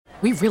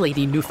We really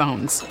need new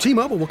phones.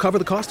 T-Mobile will cover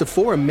the cost of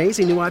 4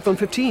 amazing new iPhone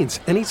 15s,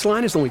 and each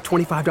line is only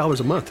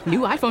 $25 a month. New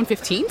iPhone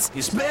 15s?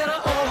 It's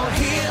better over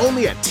here.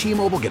 Only at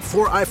T-Mobile, get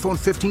 4 iPhone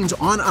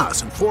 15s on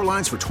us and 4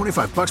 lines for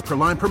 $25 per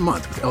line per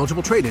month with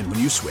eligible trade-in when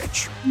you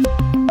switch.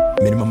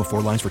 Minimum of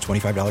 4 lines for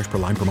 $25 per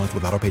line per month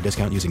with autopay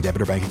discount using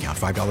debit or bank account.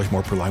 $5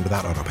 more per line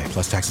without autopay,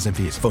 plus taxes and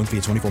fees. Phone fee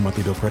at 24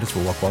 monthly bill credits for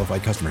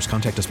well-qualified customers.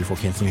 Contact us before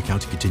canceling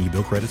account to continue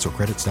bill credits or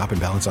credit stop and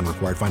balance on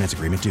required finance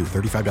agreement due.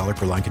 $35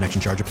 per line connection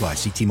charge applies.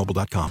 See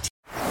T-Mobile.com.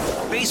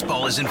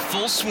 Baseball is in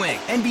full swing.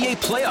 NBA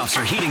playoffs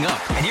are heating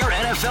up, and your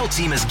NFL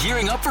team is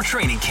gearing up for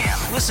training camp.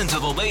 Listen to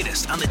the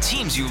latest on the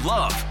teams you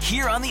love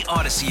here on the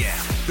Odyssey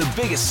app.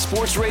 The biggest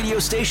sports radio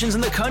stations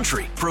in the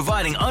country,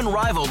 providing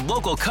unrivaled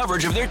local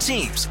coverage of their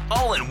teams,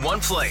 all in one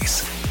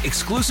place.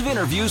 Exclusive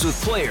interviews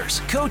with players,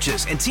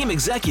 coaches, and team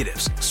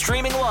executives,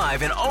 streaming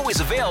live and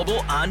always available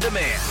on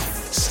demand.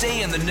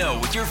 Stay in the know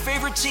with your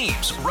favorite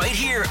teams right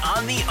here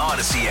on the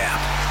Odyssey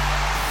app.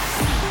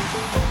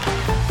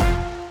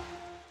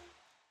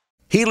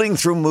 Healing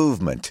through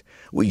movement.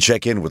 We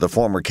check in with a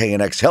former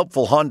KNX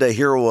Helpful Honda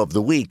Hero of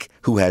the Week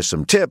who has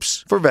some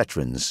tips for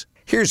veterans.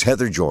 Here's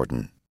Heather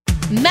Jordan.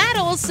 Matt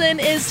Olson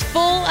is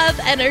full of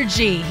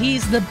energy.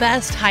 He's the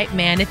best hype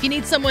man. If you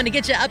need someone to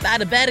get you up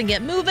out of bed and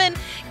get moving,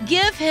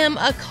 give him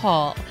a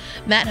call.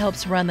 Matt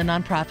helps run the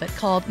nonprofit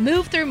called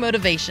Move Through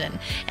Motivation,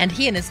 and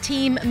he and his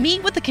team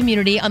meet with the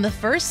community on the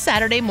first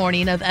Saturday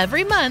morning of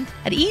every month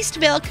at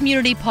Eastvale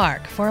Community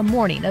Park for a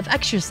morning of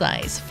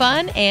exercise,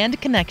 fun,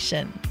 and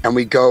connection. And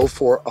we go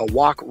for a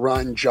walk,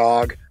 run,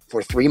 jog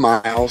for 3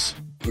 miles.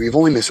 We've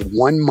only missed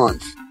 1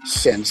 month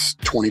since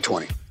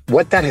 2020.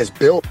 What that has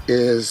built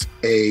is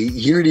a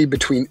unity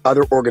between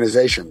other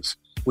organizations.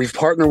 We've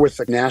partnered with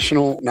a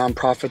national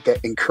nonprofit that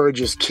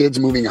encourages kids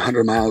moving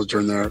 100 miles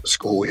during their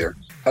school year.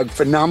 A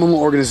phenomenal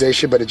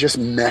organization, but it just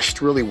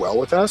meshed really well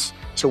with us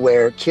to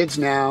where kids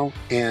now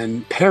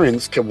and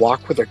parents can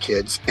walk with their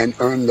kids and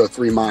earn the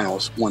 3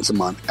 miles once a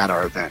month at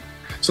our event.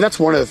 So that's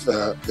one of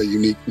the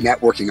unique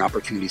networking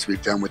opportunities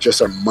we've done with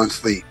just our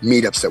monthly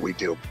meetups that we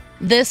do.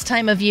 This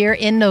time of year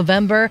in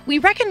November, we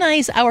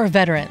recognize our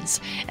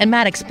veterans, and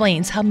Matt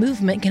explains how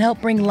movement can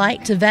help bring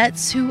light to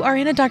vets who are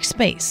in a dark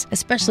space,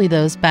 especially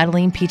those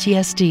battling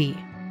PTSD.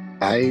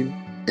 I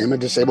am a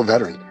disabled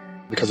veteran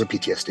because of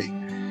PTSD.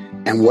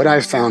 And what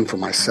I've found for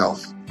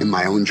myself in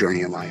my own journey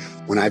in life,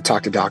 when I've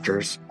talked to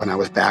doctors, when I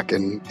was back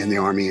in the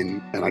Army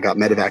and I got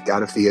medevaced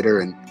out of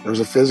theater, and there was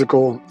a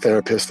physical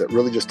therapist that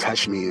really just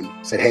touched me and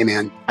said, hey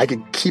man, I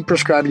could keep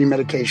prescribing you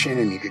medication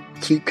and you could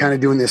keep kind of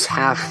doing this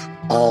half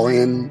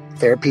all-in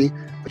therapy,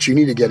 but you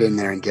need to get in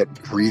there and get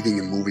breathing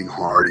and moving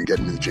hard and get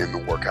into the gym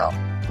and work out.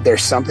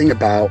 There's something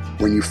about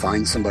when you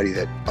find somebody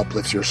that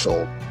uplifts your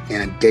soul,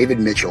 and David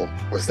Mitchell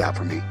was that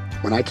for me.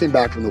 When I came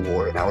back from the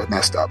war and I was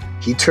messed up,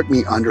 he took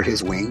me under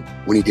his wing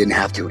when he didn't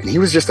have to. And he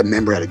was just a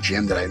member at a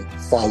gym that I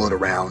followed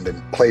around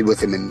and played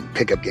with him in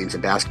pickup games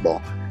and basketball.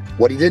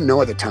 What he didn't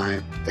know at the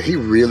time, that he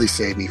really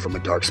saved me from a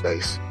dark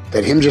space.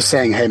 That him just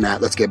saying, hey,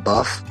 Matt, let's get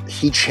buff,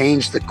 he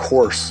changed the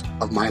course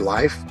of my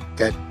life.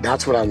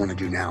 That's what I want to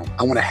do now.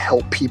 I want to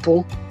help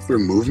people through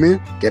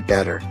movement get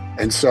better.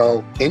 And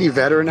so any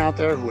veteran out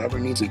there, whoever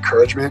needs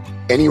encouragement,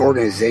 any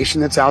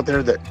organization that's out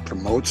there that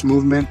promotes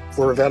movement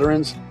for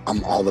veterans,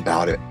 I'm all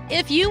about it.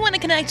 If you want to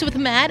connect with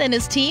Matt and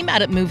his team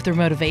out at Move Through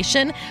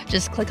Motivation,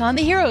 just click on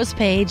the Heroes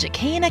page at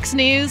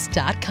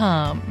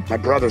knxnews.com. My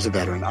brother's a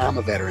veteran. I'm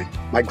a veteran.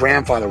 My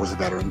grandfather was a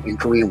veteran in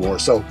Korean War.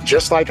 So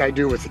just like I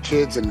do with the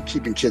kids and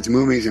keeping kids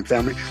movies and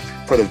family,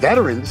 for the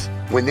veterans,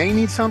 when they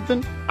need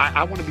something,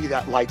 I want to be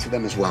that light to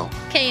them as well.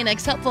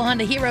 KNX Helpful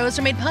Honda Heroes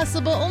are made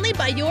possible only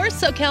by your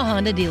SoCal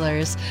Honda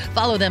dealers.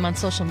 Follow them on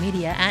social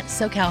media at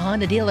SoCal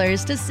Honda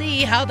Dealers to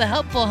see how the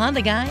helpful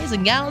Honda guys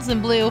and gals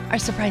in blue are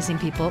surprising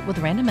people with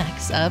random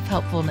acts of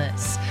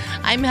helpfulness.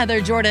 I'm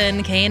Heather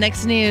Jordan,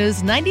 KNX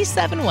News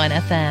 97.1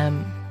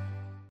 FM.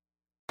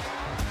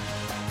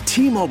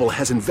 T-Mobile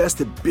has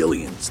invested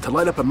billions to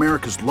light up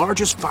America's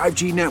largest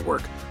 5G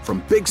network,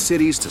 from big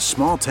cities to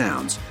small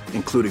towns,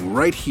 including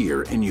right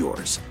here in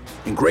yours.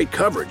 And great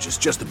coverage is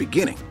just the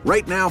beginning.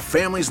 Right now,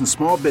 families and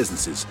small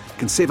businesses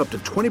can save up to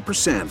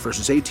 20%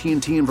 versus AT&T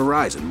and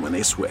Verizon when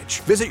they switch.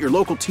 Visit your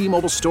local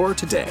T-Mobile store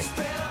today.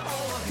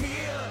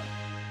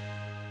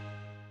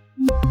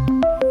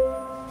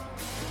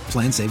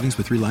 Plan savings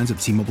with 3 lines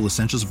of T-Mobile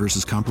Essentials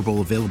versus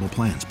comparable available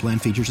plans. Plan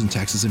features and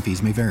taxes and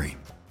fees may vary.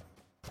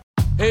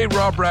 Hey,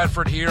 Rob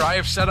Bradford here. I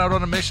have set out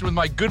on a mission with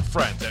my good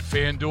friends at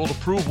FanDuel to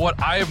prove what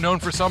I have known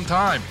for some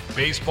time.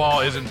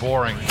 Baseball isn't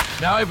boring.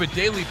 Now I have a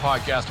daily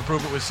podcast to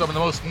prove it with some of the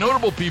most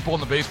notable people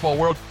in the baseball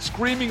world,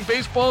 screaming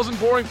baseball isn't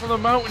boring from the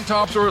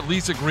mountaintops, or at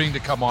least agreeing to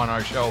come on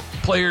our show.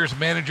 Players,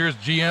 managers,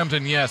 GMs,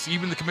 and yes,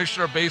 even the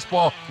commissioner of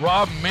baseball,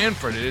 Rob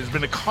Manfred. It has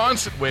been a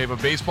constant wave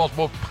of baseball's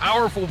most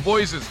powerful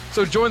voices.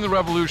 So join the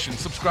revolution.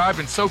 Subscribe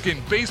and soak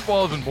in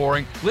Baseball Isn't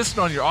Boring. Listen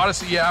on your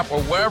Odyssey app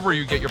or wherever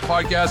you get your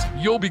podcasts.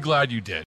 You'll be glad you did.